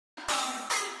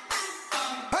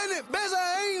100 bands, I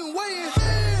ain't waiting.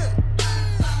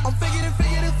 I'm figured it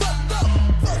fucked up.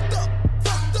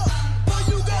 Boy,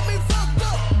 you got me fucked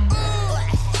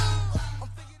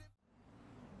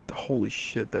up. Holy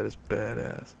shit, that is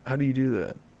badass. How do you do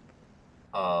that?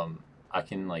 I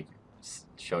can like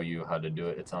show you how to do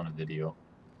it. It's on a video.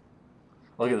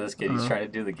 Look at this kid. He's trying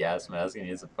to do the gas mask and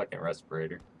he has a fucking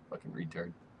respirator. Fucking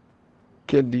retard.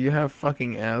 Kid, do you have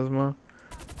fucking asthma?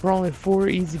 For only 4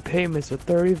 easy payments of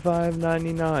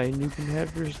 $35.99, you can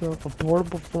have yourself a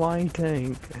portable flying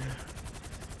tank.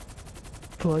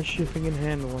 Plus shipping and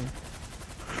handling.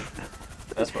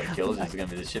 That's what kills you. Is gonna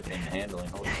be the shipping and handling.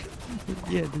 Holy shit.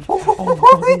 Yeah, dude. Oh my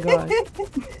fucking god.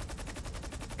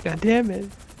 God damn it.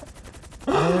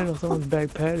 I don't know someone's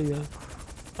back patio.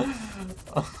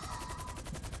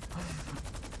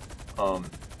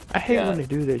 I hate when they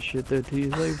do that shit though, too.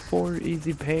 It's like 4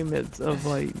 easy payments of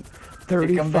like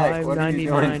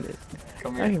 $35.99.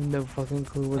 I have no fucking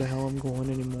clue where the hell I'm going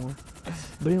anymore.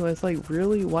 But anyway, it's like,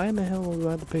 really? Why in the hell do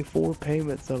I have to pay 4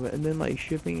 payments of it? And then like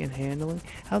shipping and handling?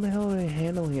 How the hell are they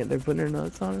handling it? They're putting their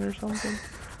nuts on it or something?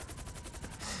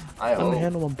 I hope. I'm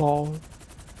handling balls.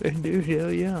 Dude,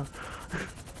 hell yeah.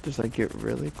 Just like get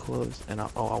really close and I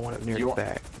want it near the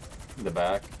back. The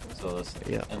back? So this.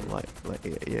 Yeah, and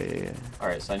yeah.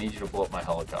 Alright, so I need you to blow up my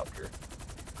helicopter.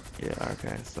 Yeah,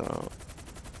 okay, so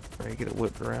ready to get it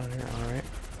whipped around here, alright?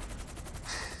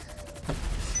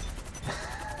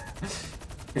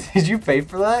 Did you pay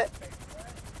for that?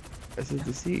 I said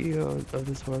the CEO of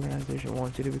this organization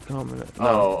wants you to become an...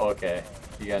 Oh, okay.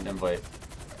 You got an invite.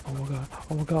 Oh my god,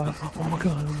 oh my god, oh my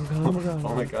god, oh my god, oh my god.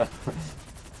 Oh my god.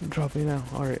 Drop me now,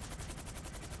 alright.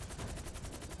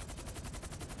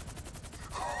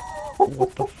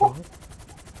 What the fuck?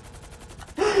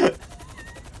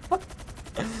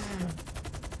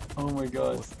 Oh my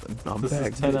god. I'm this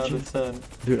back, is 10 bitches. out of 10.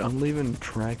 Dude, I'm leaving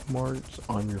track marks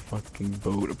on your fucking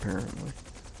boat, apparently.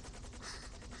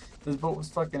 This boat was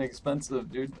fucking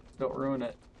expensive, dude. Don't ruin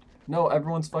it. No,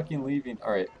 everyone's fucking leaving.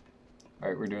 Alright.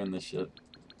 Alright, we're doing this shit.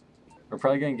 We're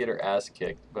probably gonna get our ass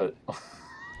kicked, but...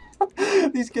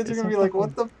 These kids are gonna be like,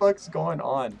 what the fuck's going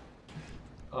on?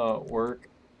 Work.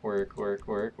 Alright,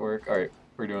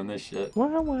 we're doing this shit. Oh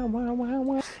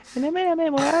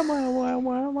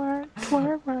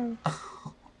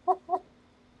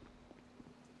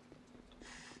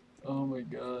my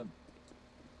god.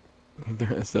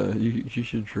 You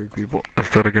should trick people.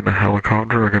 Instead of getting a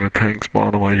helicopter, I got a tank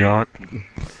spawn on my yacht.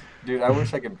 Dude, I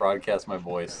wish I could broadcast my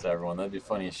voice to everyone. That'd be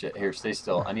funny as shit. Here, stay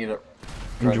still. I need to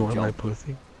try Enjoy to my jump.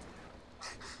 pussy.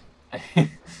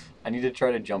 I need to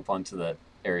try to jump onto that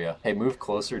area. Hey, move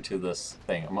closer to this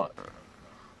thing. I'm up.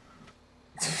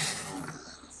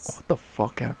 What the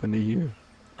fuck happened to you?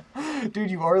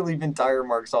 Dude, you are leaving tire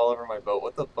marks all over my boat.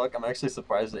 What the fuck? I'm actually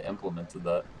surprised they implemented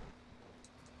that.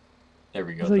 There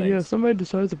we go. It's like, thanks. yeah, if somebody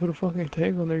decides to put a fucking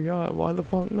tank on their yacht, why the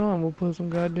fuck not? We'll put some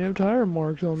goddamn tire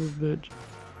marks on this bitch.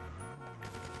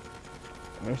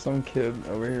 There's some kid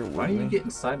over here with Why do you me. get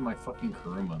inside my fucking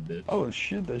Kuruma, bitch? Oh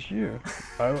shit, that's you.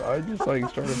 I just like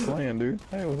started playing, dude.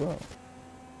 Hey, what's up?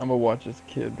 I'm gonna watch this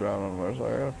kid drive on a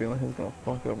motorcycle. I got a feeling he's gonna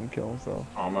fuck up and kill himself.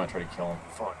 Oh, I'm gonna try to kill him.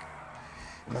 Fuck.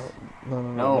 No,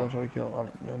 don't try to kill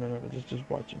him. No, just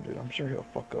watch him, dude. I'm sure he'll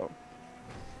fuck up.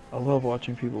 I love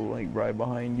watching people like ride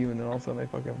behind you and then all of a sudden they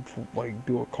fucking like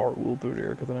do a cartwheel through the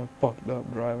air because I'm fucked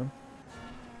up driving.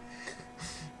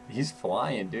 He's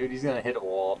flying, dude. He's gonna hit a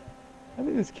wall. I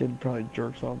think this kid probably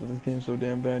jerks off to this game so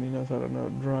damn bad he knows how to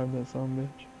drive that son of a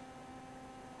bitch.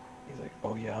 He's like,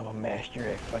 oh yeah, I'm a master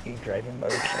at fucking driving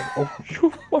motorcycle.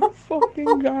 Oh my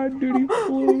fucking god, dude, he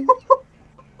flew.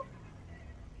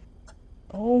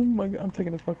 Oh my god, I'm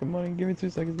taking his fucking money. Give me 2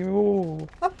 seconds. Give me. Whoa.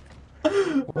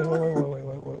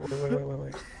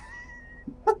 Wait.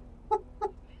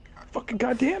 Fucking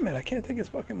goddamn it! I can't take his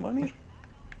fucking money.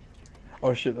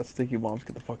 Oh shit, that's sticky bombs.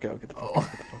 Get the fuck out. Get the fuck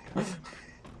out.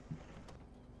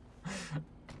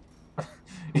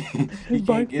 His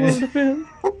bike flew the fence.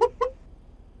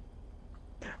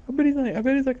 I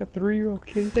bet he's like a 3-year-old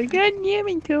kid. He's like, God damn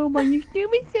it, Toba, you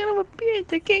stupid son of a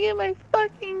bitch! I can't get my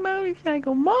fucking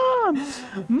motorcycle, Mom!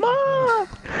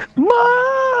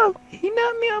 He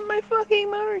knocked me on my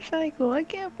fucking motorcycle. I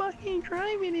can't fucking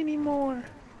drive it anymore.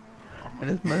 And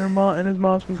his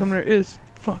mom's gonna come there. It's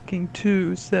fucking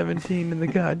 2:17 in the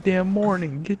goddamn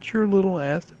morning. Get your little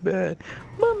ass to bed.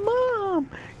 Mom!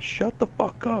 Shut the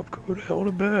fuck up. Go to hell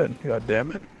to bed. God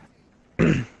damn it.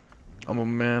 I'm gonna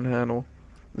manhandle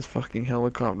this fucking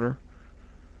helicopter.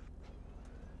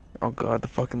 Oh god, the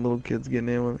fucking little kid's getting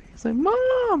in with me. He's like,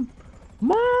 Mom!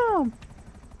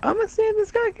 I'ma see if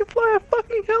this guy can fly a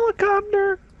fucking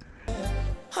helicopter.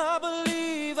 I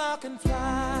believe I can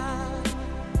fly.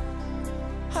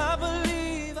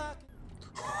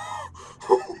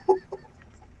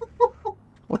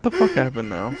 What the fuck happened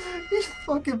now? He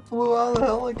fucking flew out of the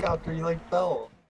helicopter. He like fell.